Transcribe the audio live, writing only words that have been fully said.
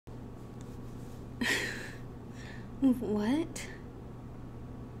What?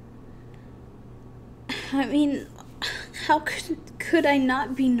 I mean, how could I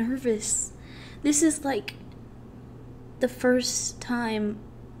not be nervous? This is like the first time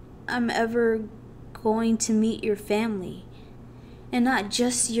I'm ever going to meet your family. And not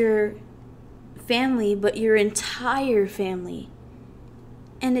just your family, but your entire family.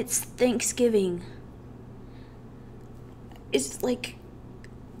 And it's Thanksgiving. It's like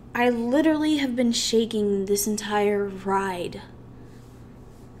I literally have been shaking this entire ride.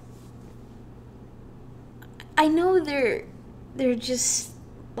 I know they're just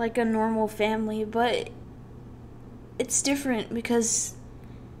like a normal family, but it's different because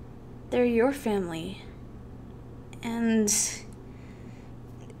they're your family. And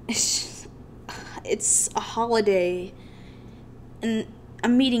it's a holiday and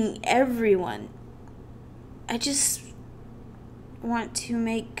I'm meeting everyone. I just want to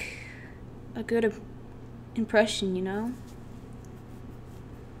make a good impression, you know?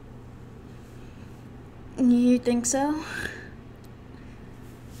 You think so?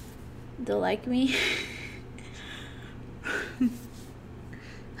 They'll like me?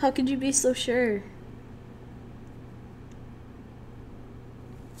 How could you be so sure?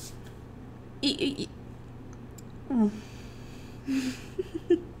 Oh.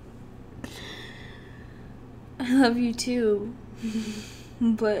 I love you too.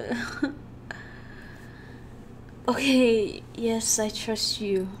 But okay, yes, I trust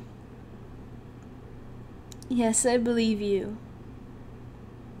you. Yes, I believe you.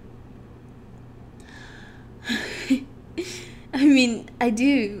 I mean, I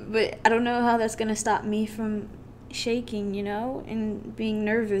do, but I don't know how that's gonna stop me from shaking, you know, and being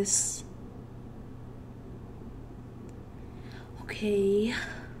nervous. Okay,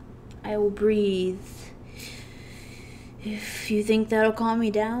 I will breathe. If you think that'll calm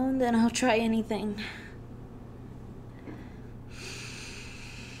me down, then I'll try anything.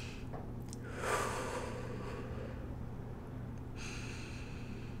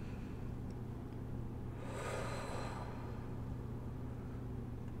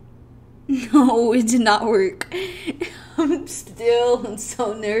 No, it did not work. I'm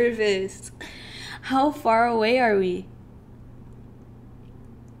so nervous. How far away are we?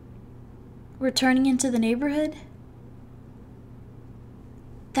 We're turning into the neighborhood?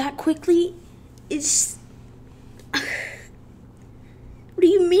 That quickly? It's... What do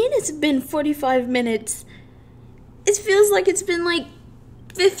you mean it's been 45 minutes? It feels like it's been like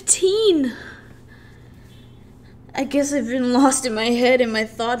 15. I guess I've been lost in my head and my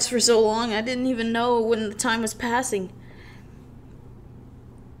thoughts for so long I didn't even know when the time was passing.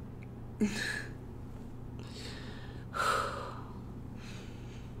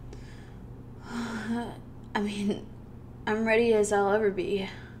 I mean, I'm ready as I'll ever be.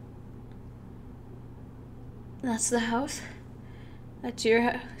 That's the house? That's your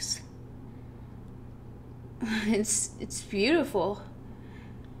house? It's beautiful.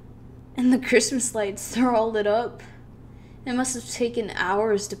 And the Christmas lights, they're all lit up. It must have taken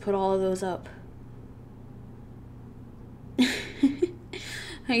hours to put all of those up.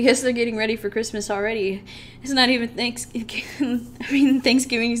 I guess they're getting ready for Christmas already. It's not even Thanksgiving. I mean,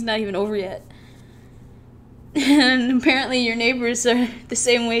 Thanksgiving is not even over yet. And apparently your neighbors are the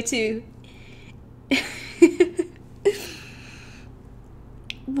same way too.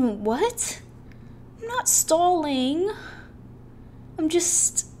 What? I'm not stalling. I'm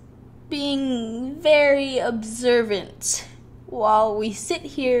just being very observant while we sit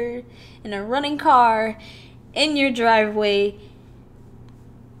here in a running car in your driveway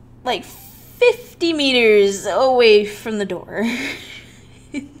like 50 meters away from the door.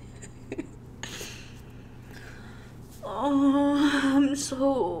 Oh, I'm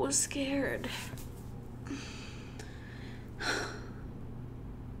so scared.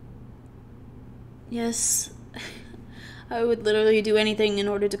 Yes, I would literally do anything in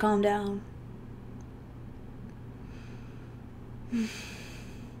order to calm down.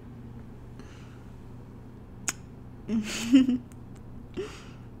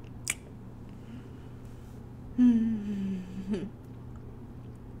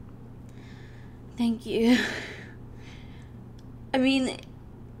 Thank you. I mean,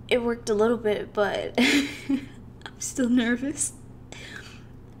 it worked a little bit, but I'm still nervous.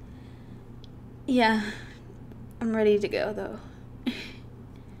 Yeah, I'm ready to go though.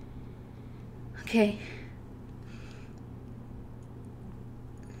 Okay.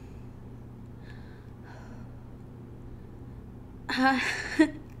 Hi.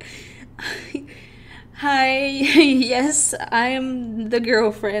 Hi. Yes, I am the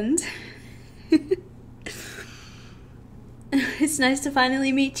girlfriend. It's nice to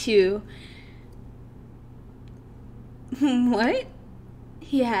finally meet you. What?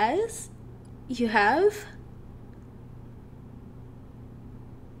 He has? You have?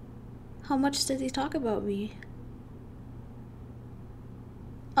 How much does he talk about me?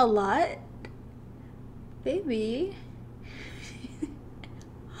 A lot? Baby.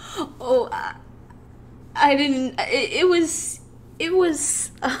 Oh, I didn't. It was. It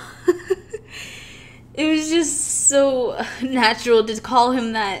was just so natural to call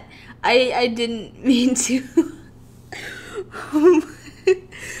him that. I didn't mean to.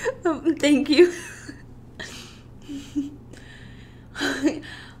 Thank you.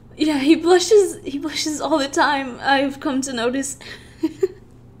 Yeah, he blushes. He blushes all the time. I've come to notice.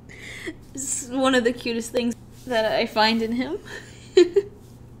 It's one of the cutest things that I find in him.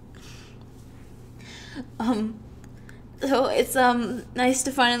 So it's nice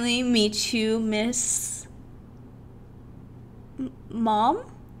to finally meet you, Miss Mom.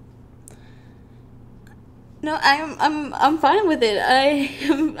 No, I'm fine with it.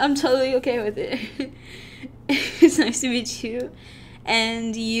 I'm totally okay with it. It's nice to meet you,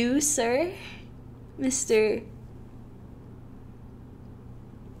 and you, sir, Mr.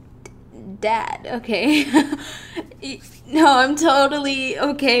 Dad. Okay. No, I'm totally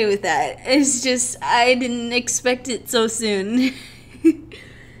okay with that. It's just I didn't expect it so soon.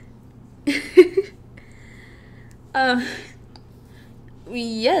 uh,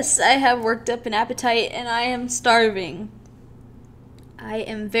 yes, I have worked up an appetite and I am starving. I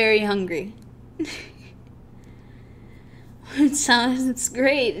am very hungry. It sounds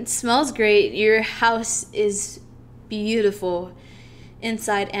great. It smells great. Your house is beautiful,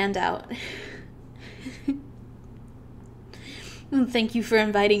 inside and out. Well, thank you for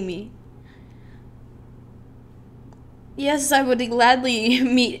inviting me. Yes, I would gladly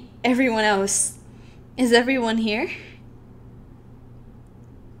meet everyone else. Is everyone here?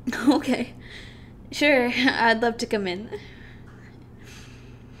 Okay. Sure, I'd love to come in.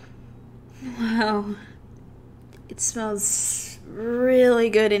 Wow. It smells really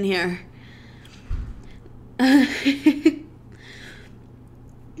good in here.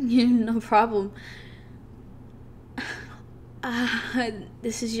 No problem.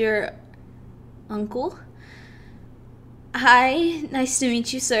 This is your uncle? Hi, nice to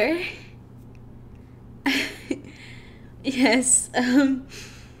meet you, sir. Yes, I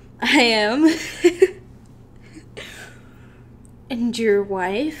am. And your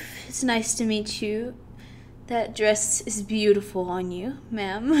wife? It's nice to meet you. That dress is beautiful on you,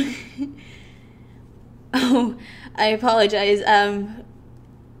 ma'am. Oh, I apologize.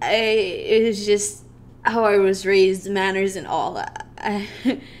 It was just how I was raised, manners and all.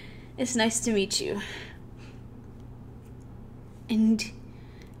 It's nice to meet you. And,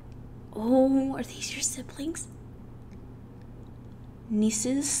 oh, are these your siblings?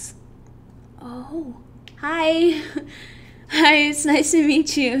 Nieces? Oh, hi. Hi, it's nice to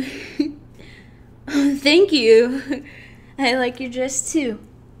meet you. Thank you. I like your dress too.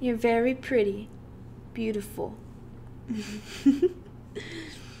 You're very pretty. Beautiful.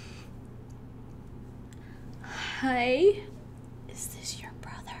 Hi. Is this your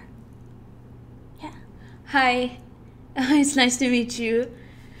brother? Yeah. Hi. It's nice to meet you.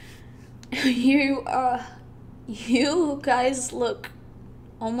 You guys look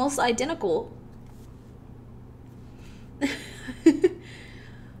almost identical.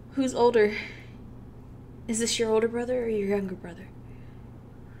 Who's older? Is this your older brother or your younger brother?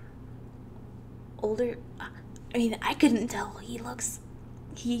 Older? I mean, I couldn't tell. He looks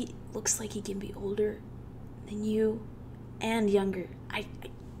like he can be older than you and younger. I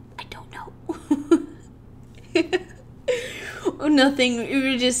don't know. Oh, nothing.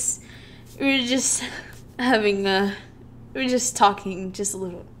 We were just having we were just talking just a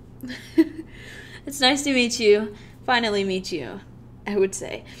little. It's nice to meet you. Finally meet you, I would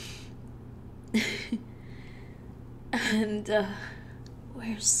say. And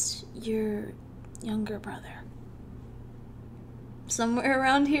where's your younger brother? Somewhere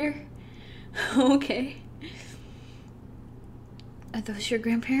around here? Okay. Are those your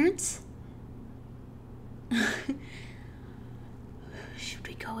grandparents? Should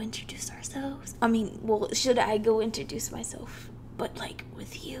we go introduce ourselves? I mean, well, should I go introduce myself? But, like,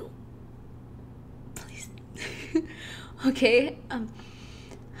 with you? Please. Okay,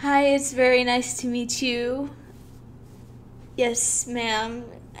 hi, it's very nice to meet you. Yes, ma'am.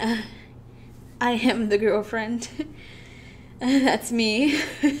 I am the girlfriend. That's me.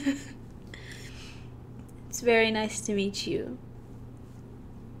 It's very nice to meet you.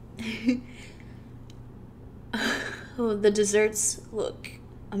 Oh, the desserts look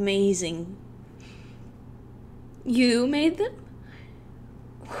amazing. You made them?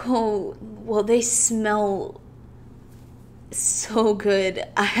 Oh, well, they smell so good.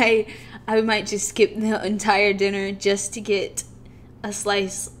 I might just skip the entire dinner just to get a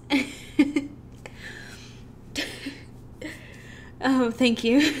slice. Oh, thank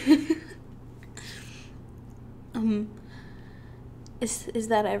you. Is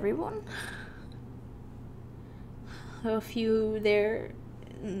that everyone? A few there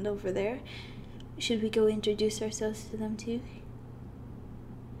and over there. Should we go introduce ourselves to them too?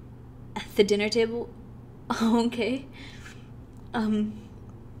 At the dinner table? Oh, okay.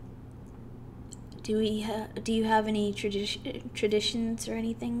 Do you have any traditions or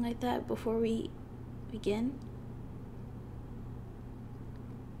anything like that before we begin?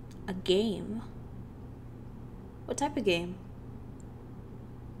 A game? What type of game?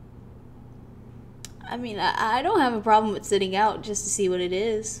 I mean, I don't have a problem with sitting out just to see what it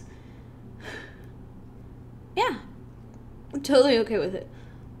is. Yeah, I'm totally okay with it.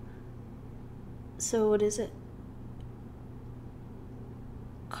 So what is it?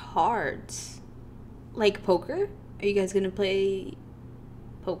 Cards. Like poker? Are you guys gonna play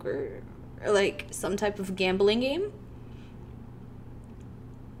poker? Or like some type of gambling game?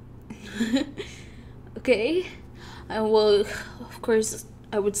 Okay. Well, of course,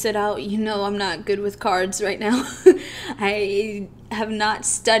 I would sit out. You know I'm not good with cards right now. I have not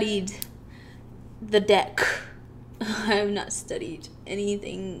studied the deck. I have not studied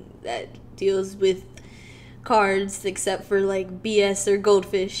anything that deals with cards except for like BS or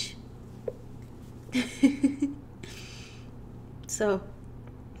Goldfish. So,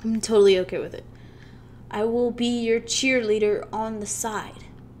 I'm totally okay with it. I will be your cheerleader on the side.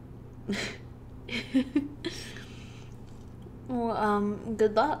 Well,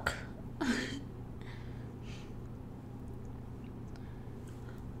 good luck.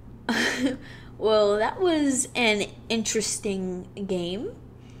 Well, that was an interesting game.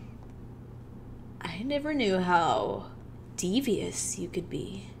 I never knew how devious you could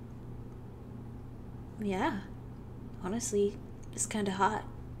be. Yeah, honestly, it's kind of hot.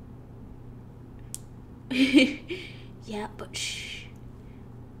 Yeah, but shh.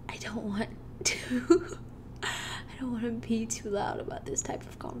 I don't want to. I don't want to be too loud about this type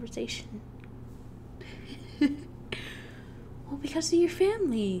of conversation. Well, because of your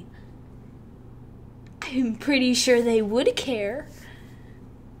family. I'm pretty sure they would care.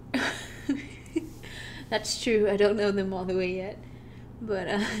 That's true. I don't know them all the way yet, but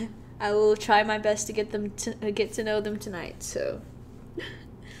I will try my best to get to know them tonight. So,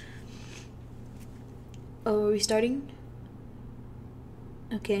 oh, are we starting?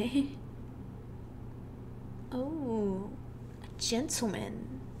 Okay. Oh, a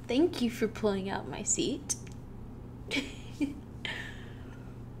gentleman. Thank you for pulling out my seat.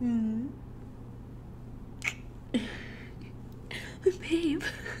 Hmm. Babe.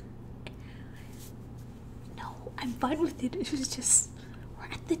 No, I'm fine with it. It was just, we're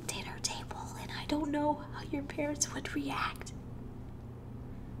at the dinner table and I don't know how your parents would react.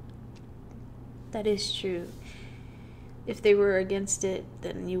 That is true. If they were against it,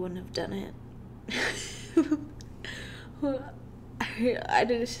 then you wouldn't have done it. Well, I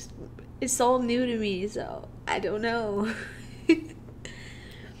just, it's all new to me, so I don't know.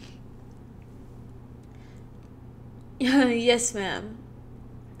 Yes, ma'am.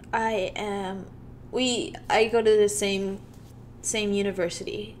 I go to the same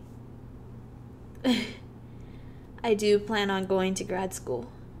university. I do plan on going to grad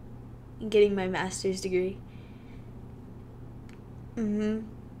school and getting my master's degree. Mm-hmm.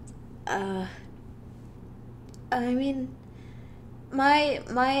 I mean, my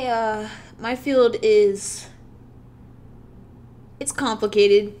field is, it's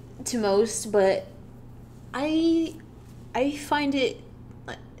complicated to most, but I find it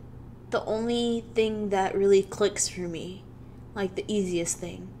the only thing that really clicks for me, like the easiest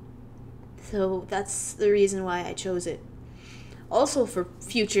thing. So that's the reason why I chose it. Also for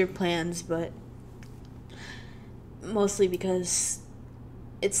future plans, but mostly because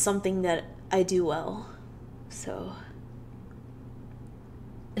it's something that I do well. So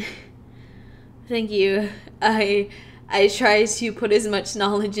thank you. I try to put as much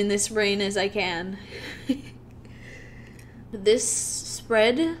knowledge in this brain as I can. This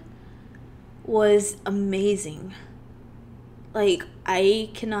spread was amazing. Like, I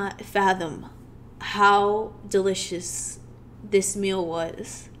cannot fathom how delicious this meal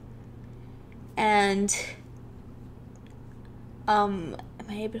was. And am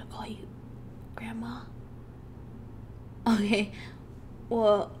I able to call you Grandma? Okay.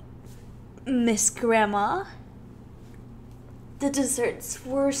 Well, Miss Grandma, the desserts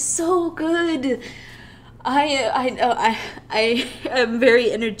were so good. I am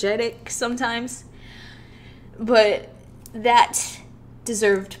very energetic sometimes, but That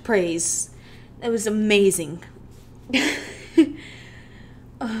deserved praise. That was amazing. Yes,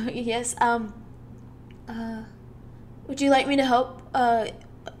 would you like me to help?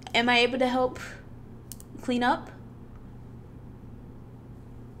 Am I able to help clean up?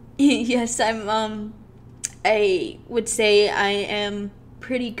 Yes, I would say I am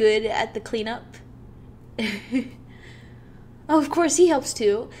pretty good at the cleanup. Oh, of course, he helps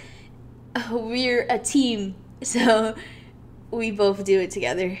too. We're a team, so we both do it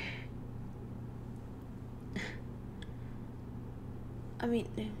together. I mean,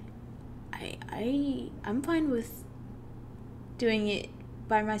 I'm fine with doing it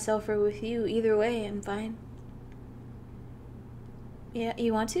by myself or with you. Either way, I'm fine. Yeah,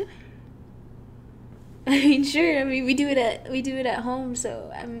 you want to? I mean, sure. I mean, we do it at home,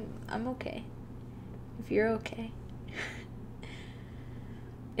 so I'm okay. If you're okay.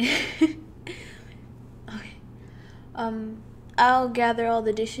 Okay. I'll gather all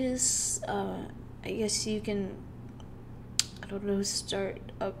the dishes. I guess you can, I don't know, start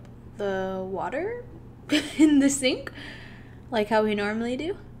up the water in the sink, like how we normally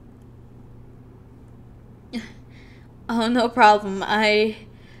do. Oh, no problem.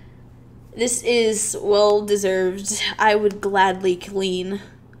 This is well deserved. I would gladly clean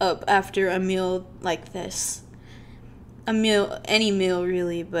up after a meal like this. A meal, any meal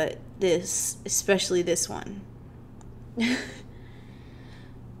really, but this, especially this one. Babe,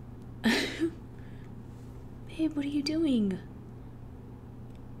 what are you doing?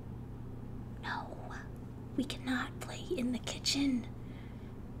 No, we cannot play in the kitchen.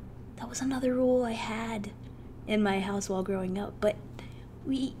 That was another rule I had in my house while growing up, but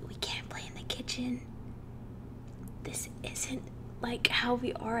we can't play in the kitchen. This isn't like how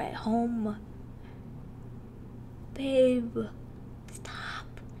we are at home. Babe, stop.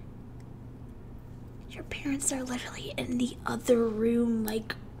 Your parents are literally in the other room,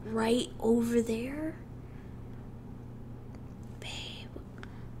 like right over there. Babe,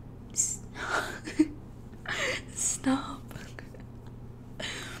 stop.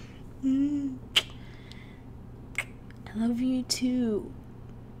 I love you too.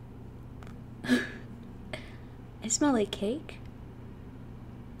 I smell like cake.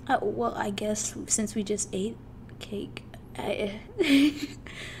 Well, I guess since we just ate cake, baby,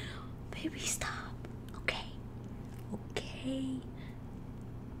 stop. Okay.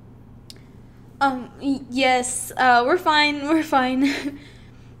 Yes. We're fine.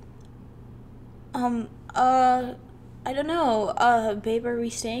 I don't know. Babe, are we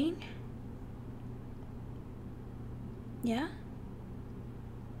staying? Yeah?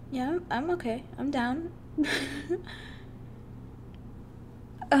 Yeah, I'm okay. I'm down.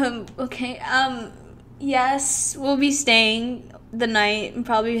 Okay. Yes, we'll be staying the night and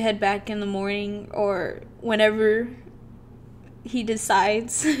probably head back in the morning or whenever he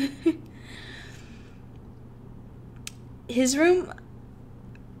decides. His room?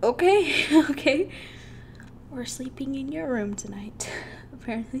 Okay, okay. We're sleeping in your room tonight,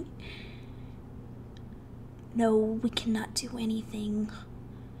 apparently. No, we cannot do anything.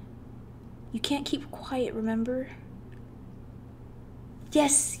 You can't keep quiet, remember?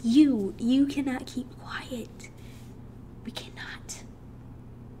 Yes, you cannot keep quiet. We cannot.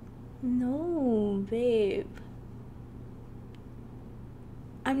 No, babe.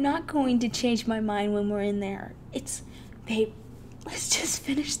 I'm not going to change my mind when we're in there. Babe, let's just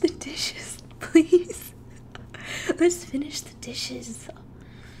finish the dishes, please. Let's finish the dishes.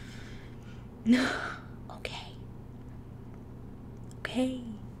 No, okay.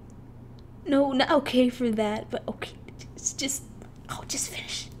 No, not okay for that, but okay. It's just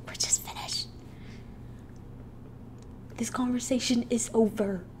finish. We're just finished. This conversation is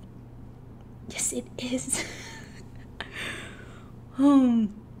over. Yes, it is. Oh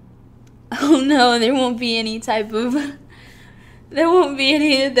no, there won't be any of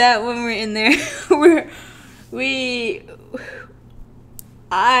that when we're in there.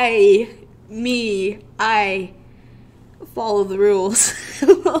 I follow the rules.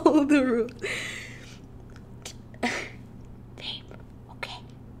 Follow the rules. Babe, okay.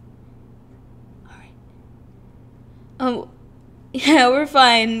 Alright. Yeah, we're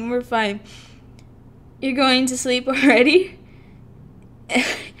fine. You're going to sleep already?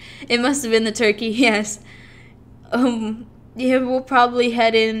 It must have been the turkey, yes. Yeah, we'll probably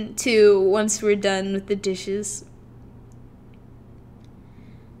head in too once we're done with the dishes.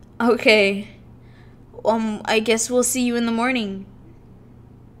 Okay. I guess we'll see you in the morning.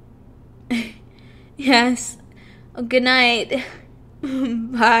 Yes. Good night.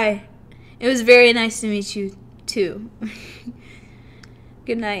 Bye. It was very nice to meet you too.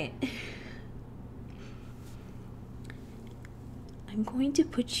 Good night. I'm going to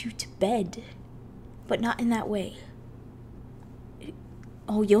put you to bed, but not in that way.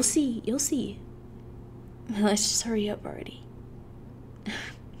 Oh, you'll see, you'll see. Let's just hurry up already.